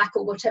a Slack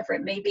or whatever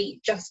it may be,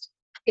 just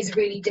is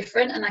really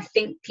different. And I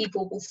think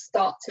people will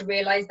start to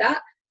realize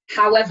that.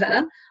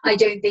 However, I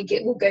don't think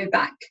it will go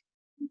back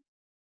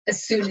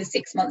as soon as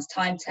 6 months'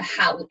 time to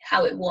how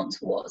it once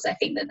was. I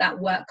think that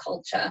work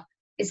culture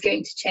is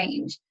going to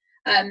change.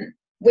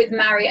 With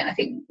Marriott, I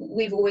think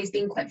we've always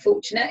been quite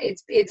fortunate.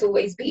 It's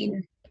always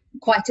been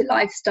quite a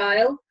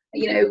lifestyle.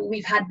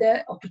 We've had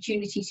the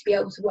opportunity to be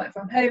able to work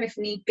from home if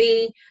need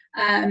be.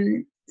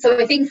 So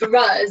I think for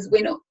us,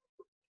 we're not,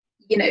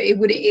 it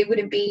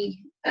wouldn't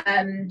be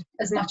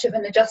as much of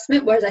an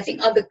adjustment. Whereas I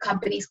think other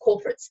companies,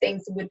 corporates,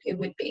 things it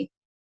would be.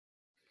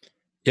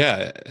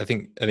 Yeah, I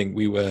think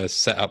we were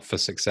set up for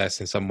success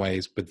in some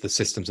ways with the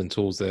systems and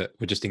tools that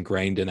were just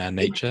ingrained in our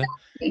nature.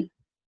 Exactly.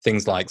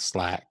 Things like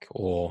Slack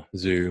or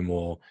Zoom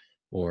or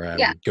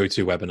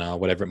GoToWebinar,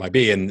 whatever it might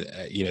be. And,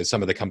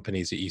 some of the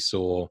companies that you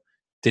saw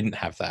didn't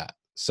have that.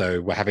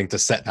 So we're having to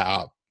set that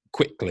up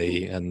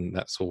quickly, and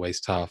that's always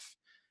tough.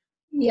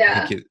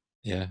 Yeah.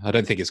 I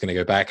don't think it's going to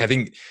go back. I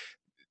think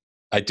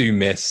I do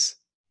miss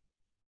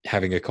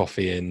having a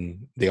coffee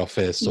in the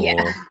office or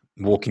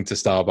walking to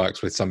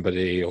Starbucks with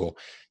somebody, or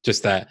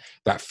just that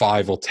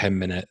 5 or 10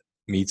 minute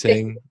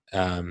meeting.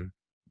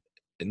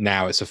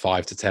 Now it's a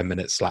 5 to 10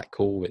 minute Slack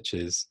call, which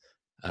is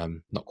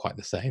not quite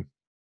the same.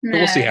 But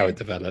we'll see how it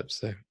develops.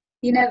 So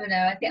you never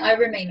know. I think I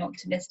remain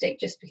optimistic,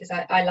 just because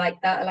I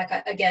like that. I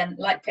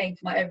like paying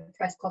for my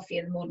overpriced coffee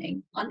in the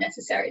morning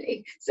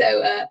unnecessarily.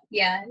 So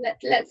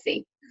let's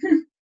see.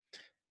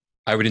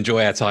 I would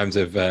enjoy our times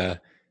of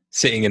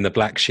sitting in the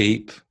Black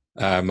Sheep.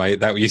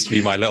 That used to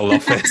be my little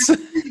office.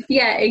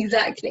 Yeah,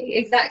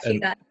 exactly.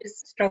 That,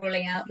 just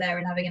strolling out there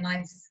and having a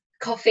nice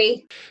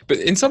Coffee. But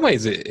in some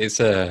ways, it's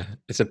a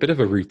bit of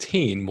a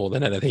routine more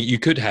than anything. You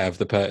could have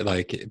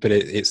but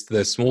it's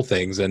the small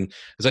things. And I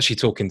was actually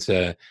talking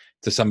to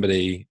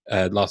somebody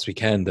last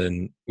weekend,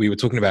 and we were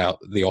talking about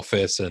the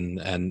office and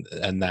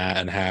that,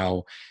 and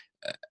how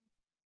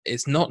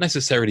it's not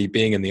necessarily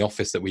being in the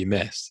office that we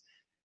miss.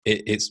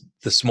 It's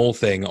the small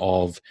thing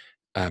of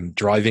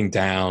driving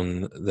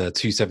down the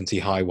 270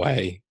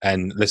 highway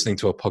and listening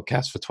to a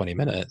podcast for 20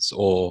 minutes,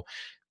 or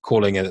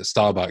calling it at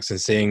Starbucks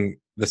and seeing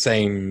the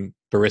same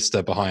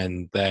barista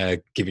behind there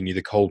giving you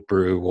the cold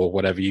brew or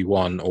whatever you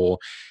want, or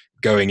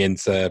going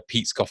into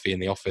Pete's Coffee in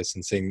the office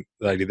and seeing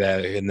the lady there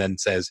and then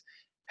says,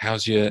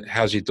 how's your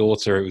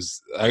daughter? It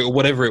was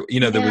whatever,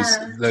 there was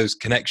those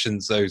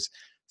connections, those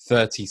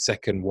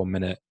 30-second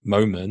 1-minute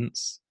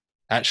moments.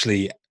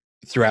 Actually,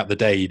 throughout the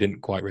day, you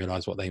didn't quite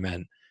realize what they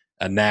meant.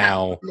 And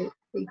now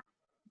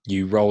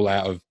you roll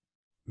out of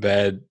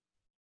bed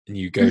and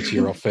you go to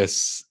your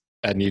office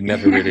and you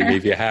never really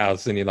leave your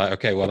house, and you're like,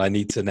 okay, well, you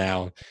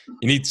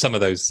need some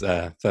of those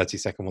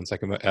 30-second,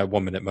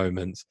 1-minute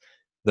moments,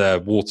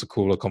 the water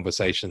cooler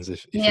conversations,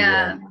 if you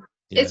will.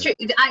 It's true.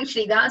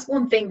 Actually, that's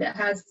one thing that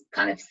has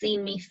kind of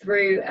seen me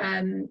through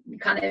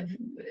kind of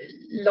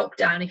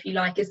lockdown, if you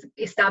like, is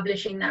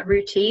establishing that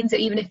routine. So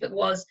even if it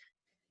was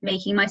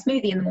making my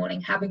smoothie in the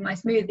morning, having my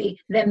smoothie,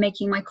 then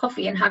making my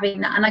coffee and having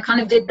that, and I kind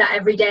of did that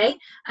every day.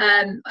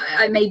 Kind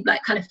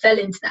of fell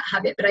into that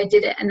habit, but I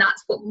did it, and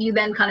that's what you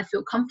then kind of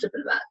feel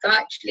comfortable about. So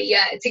actually,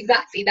 it's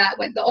exactly that.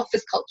 When the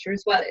office culture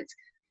as well, it's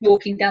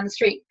walking down the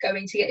street,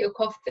 going to get your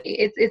coffee.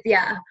 It's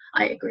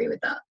I agree with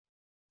that.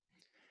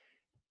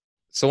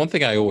 So one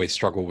thing I always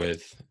struggle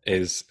with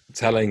is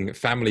telling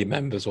family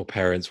members or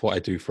parents what I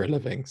do for a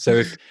living.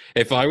 So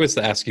if I was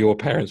to ask your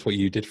parents what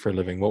you did for a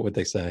living, what would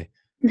they say?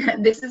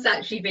 This is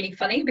actually really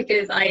funny,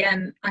 because I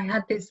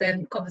had this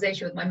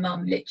conversation with my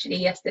mum literally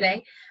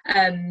yesterday.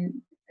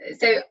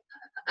 So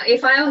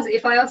if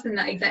I asked them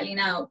that exactly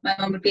now, my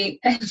mum would be,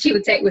 she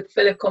would say it with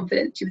full of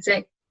confidence, she would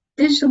say,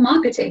 digital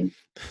marketing.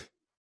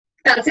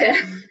 That's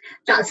it.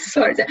 That's as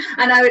far as it.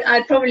 And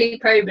I'd probably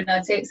probe, and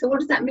I'd say, so what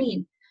does that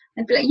mean?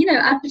 And be like,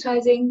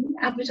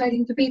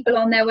 advertising for people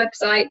on their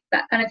website,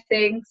 that kind of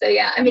thing. So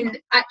yeah, I mean,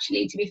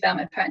 actually, to be fair,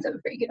 my parents have a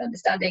pretty good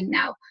understanding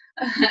now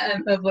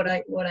of what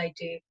I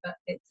do, but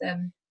it's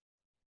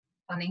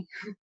funny.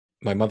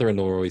 My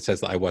mother-in-law always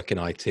says that I work in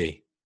IT,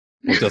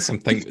 or does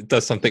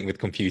something with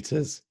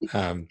computers.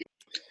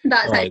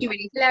 That's actually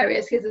really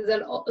hilarious, because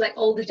there's a lot, like,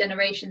 older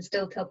generations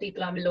still tell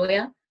people I'm a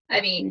lawyer.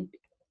 I mean,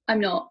 I'm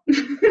not.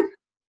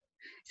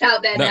 It's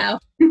out there now.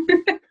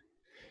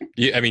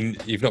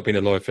 You've not been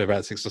a lawyer for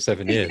about 6 or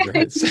 7 years,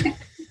 right?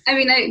 I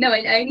mean,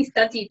 I only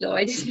studied law.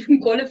 I didn't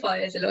even qualify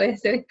as a lawyer,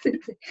 so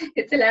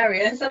it's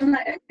hilarious. I'm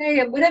like,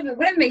 okay, whatever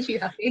makes you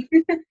happy.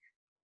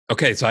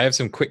 Okay, so I have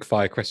some quick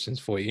fire questions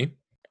for you.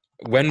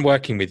 When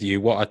working with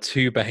you, what are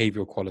 2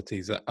 behavioral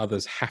qualities that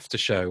others have to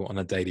show on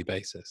a daily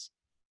basis?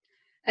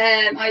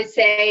 I'd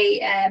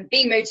say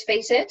being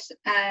motivated,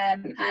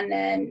 and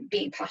then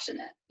being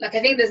passionate. Like,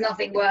 I think there's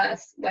nothing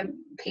worse when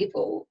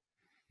people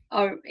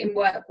are in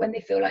work when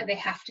they feel like they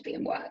have to be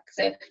in work.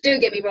 So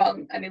don't get me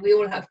wrong, I mean, we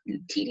all have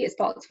tedious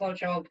parts of our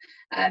job,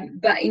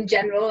 but in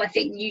general, I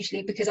think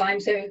usually because I'm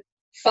so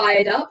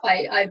fired up,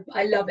 I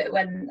love it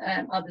when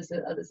others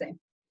are the same.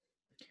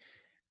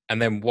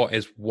 And then what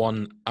is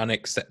one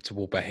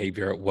unacceptable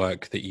behavior at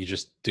work that you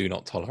just do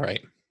not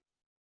tolerate?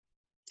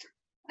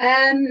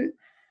 I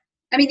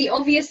mean, the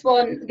obvious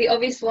one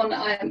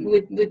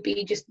would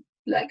be just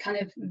like kind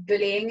of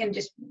bullying and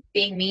just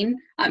being mean.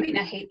 I mean,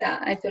 I hate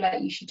that. I feel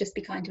like you should just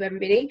be kind to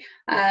everybody.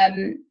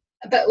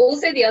 But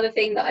also the other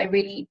thing that I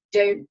really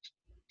don't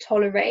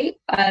tolerate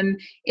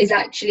is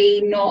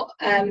actually not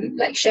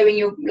like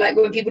showing like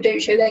when people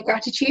don't show their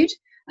gratitude.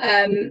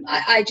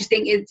 I just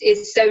think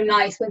it's so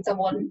nice when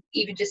someone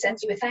even just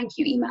sends you a thank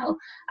you email,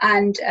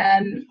 and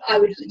I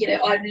like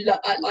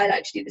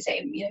to do the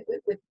same,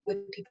 with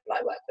people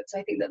I work with. So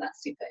I think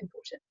that's super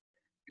important.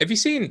 Have you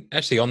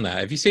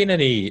seen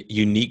any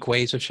unique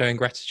ways of showing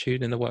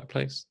gratitude in the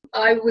workplace?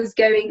 I was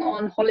going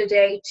on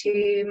holiday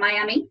to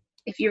Miami,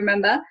 if you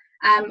remember,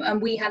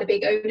 and we had a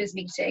big owners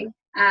meeting,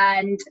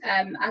 and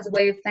as a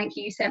way of thank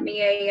you, sent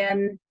me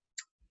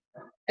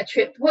a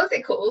trip. What's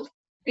it called?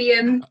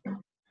 The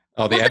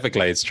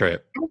Everglades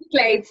trip.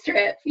 Everglades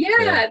trip.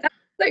 Yeah, that's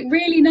like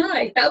really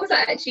nice. That was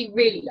actually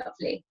really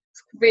lovely.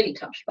 I was really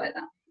touched by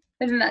that.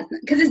 I think that's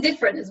because it's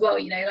different as well,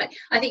 like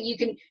I think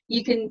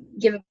you can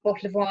give a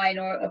bottle of wine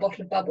or a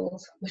bottle of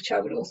bubbles, which I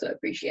would also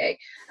appreciate,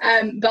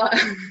 but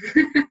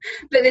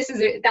that's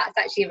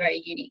actually a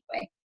very unique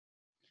way.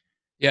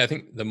 Yeah, I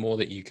think the more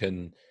that you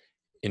can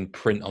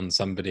imprint on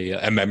somebody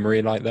a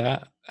memory like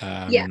that,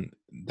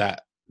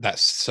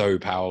 that's so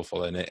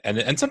powerful in it,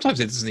 and sometimes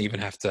it doesn't even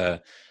have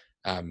to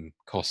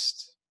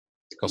cost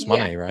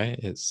money, right?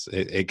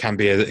 It can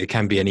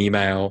be an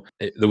email.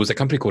 There was a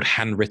company called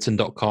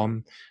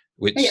handwritten.com,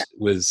 which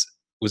was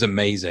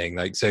amazing.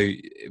 Like, so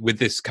with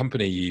this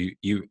company,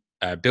 you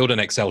build an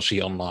Excel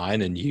sheet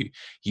online, and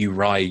you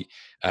write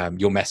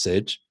your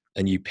message,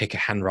 and you pick a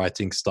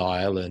handwriting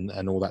style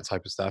and all that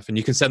type of stuff. And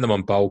you can send them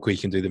on bulk, or you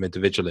can do them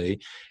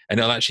individually, and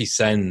it'll actually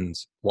send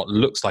what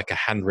looks like a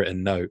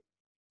handwritten note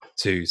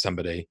to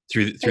somebody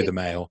through the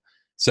mail.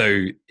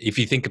 So if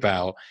you think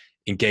about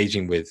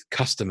engaging with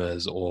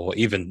customers or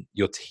even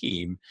your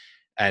team,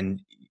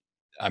 and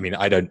I mean,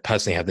 I don't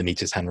personally have the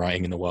neatest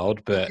handwriting in the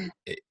world, but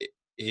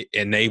it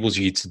enables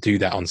you to do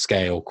that on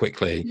scale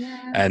quickly.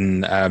 Yeah.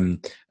 And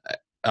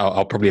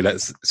I'll probably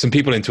let some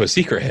people into a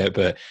secret here,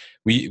 but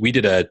we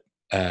did a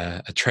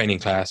training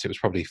class. It was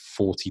probably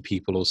 40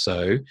 people or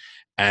so,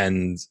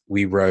 and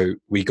we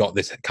got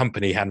this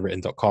company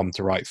handwritten.com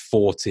to write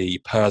 40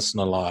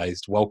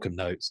 personalized welcome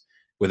notes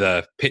with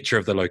a picture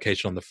of the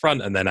location on the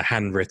front, and then a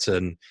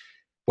handwritten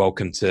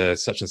welcome to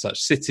such and such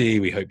city.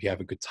 We hope you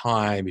have a good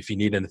time. If you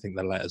need anything,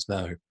 then let us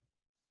know.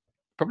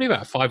 Probably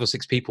about 5 or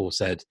 6 people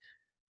said,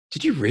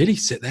 "Did you really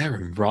sit there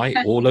and write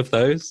all of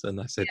those?" And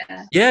I said,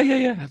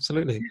 yeah,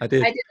 absolutely, I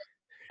did.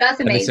 That's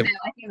amazing.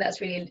 I think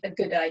that's really a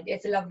good idea.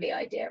 It's a lovely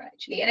idea,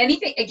 actually. And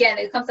anything, again,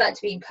 it comes back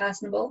to being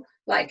personable.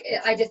 Like,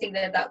 I just think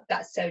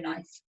that's so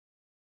nice.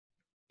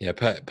 Yeah,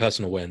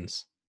 personal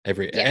wins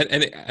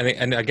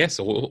and I guess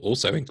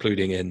also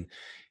including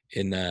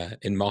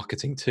in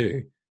marketing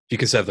too. If you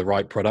can serve the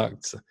right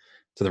product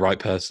to the right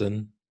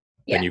person,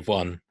 then you've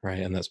won, right?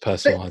 And that's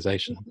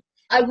personalization. But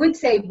I would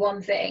say one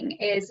thing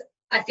is,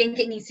 I think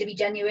it needs to be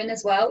genuine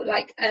as well.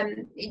 Like,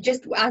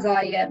 just as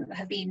I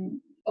have been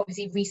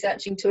obviously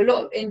researching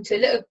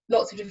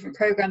lots of different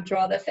programs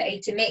rather for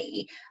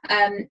A2Me,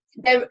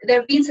 there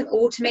have been some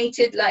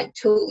automated like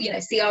tool,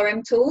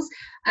 CRM tools,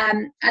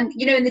 and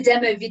in the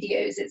demo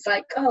videos it's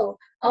like, oh,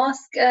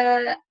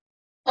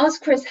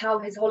 ask Chris how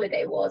his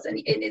holiday was,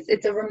 and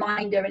it's a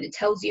reminder, and it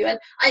tells you. And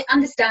I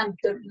understand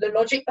the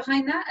logic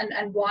behind that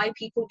and why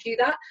people do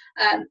that,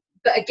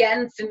 but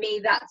again, for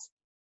me, that's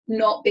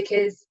not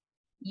because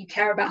you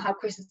care about how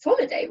Chris's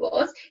holiday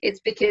was.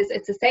 It's because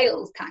it's a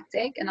sales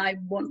tactic, and I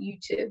want you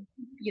to,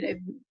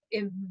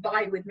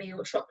 buy with me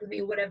or shop with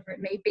me or whatever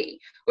it may be.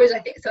 Whereas I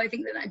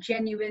think that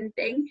genuine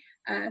thing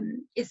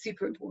is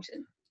super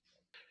important.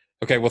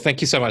 Okay, well, thank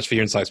you so much for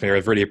your insights, Mira.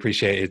 I've really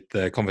appreciated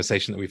the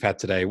conversation that we've had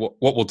today. What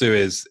we'll do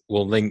is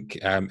we'll link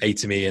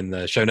A2Me in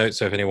the show notes,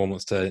 so if anyone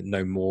wants to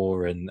know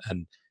more and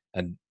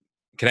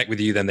connect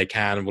with you, then they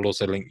can. And we'll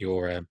also link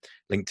your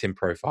LinkedIn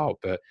profile.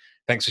 But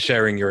thanks for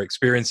sharing your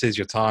experiences,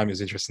 your time. It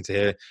was interesting to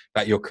hear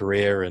about your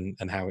career and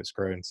how it's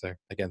grown. So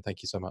again,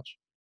 thank you so much.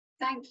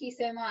 Thank you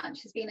so much.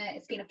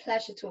 It's been a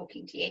pleasure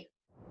talking to you.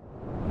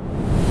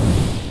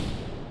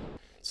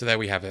 So there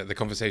we have it, the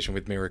conversation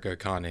with Mira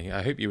Gokani.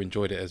 I hope you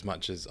enjoyed it as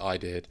much as I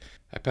did.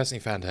 I personally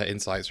found her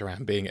insights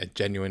around being a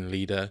genuine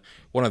leader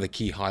one of the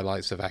key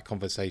highlights of our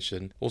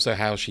conversation. Also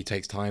how she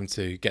takes time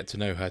to get to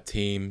know her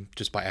team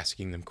just by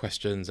asking them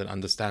questions and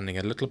understanding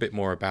a little bit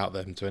more about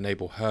them to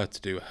enable her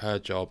to do her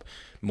job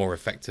more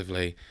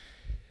effectively.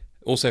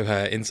 Also,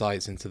 her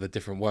insights into the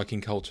different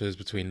working cultures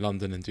between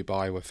London and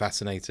Dubai were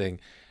fascinating,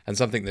 and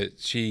something that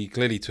she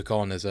clearly took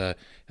on as a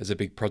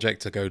big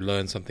project to go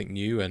learn something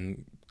new,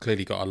 and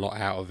clearly got a lot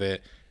out of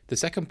it. The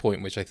second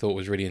point, which I thought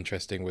was really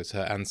interesting, was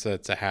her answer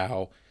to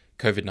how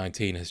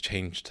COVID-19 has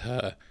changed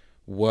her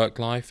work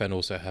life and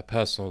also her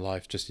personal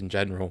life just in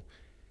general.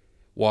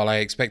 While I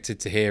expected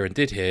to hear and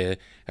did hear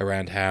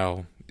around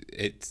how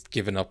it's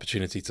given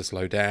opportunity to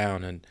slow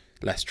down and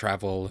less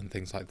travel and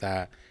things like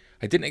that,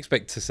 I didn't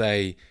expect to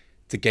say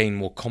to gain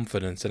more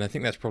confidence. And I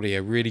think that's probably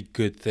a really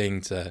good thing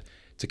to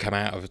come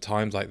out of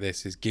times like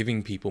this, is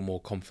giving people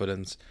more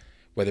confidence,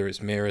 whether it's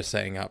Mira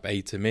setting up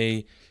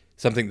A2Me,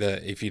 something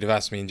that if you'd have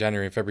asked me in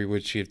January and February,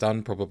 would she have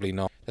done? Probably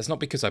not. That's not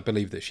because I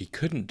believe that she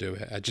couldn't do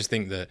it. I just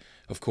think that,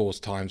 of course,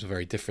 times were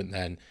very different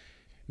then.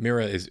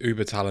 Mira is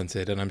uber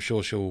talented, and I'm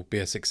sure she'll be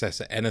a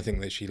success at anything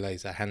that she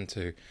lays her hand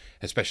to,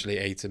 especially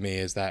A2Me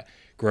as that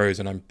grows.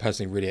 And I'm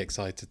personally really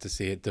excited to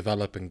see it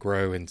develop and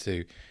grow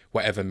into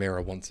whatever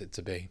Mira wants it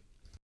to be.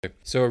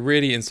 So a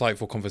really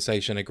insightful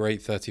conversation, a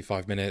great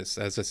 35 minutes.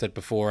 As I said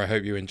before, I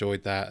hope you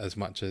enjoyed that as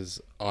much as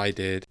I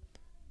did.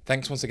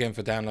 Thanks once again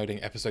for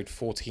downloading episode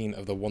 14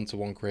 of the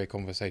One-to-One Career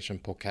Conversation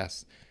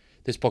podcast.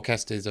 This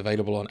podcast is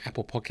available on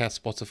Apple Podcasts,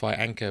 Spotify,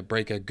 Anchor,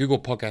 Breaker, Google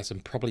Podcasts,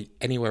 and probably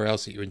anywhere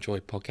else that you enjoy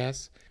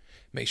podcasts.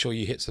 Make sure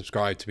you hit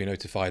subscribe to be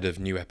notified of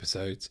new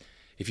episodes.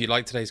 If you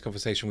like today's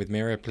conversation with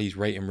Mira, please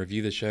rate and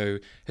review the show,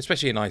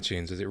 especially in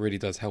iTunes, as it really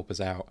does help us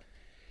out.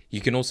 You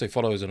can also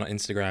follow us on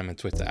Instagram and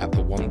Twitter at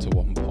the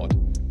One-to-One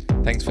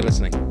Pod. Thanks for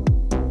listening.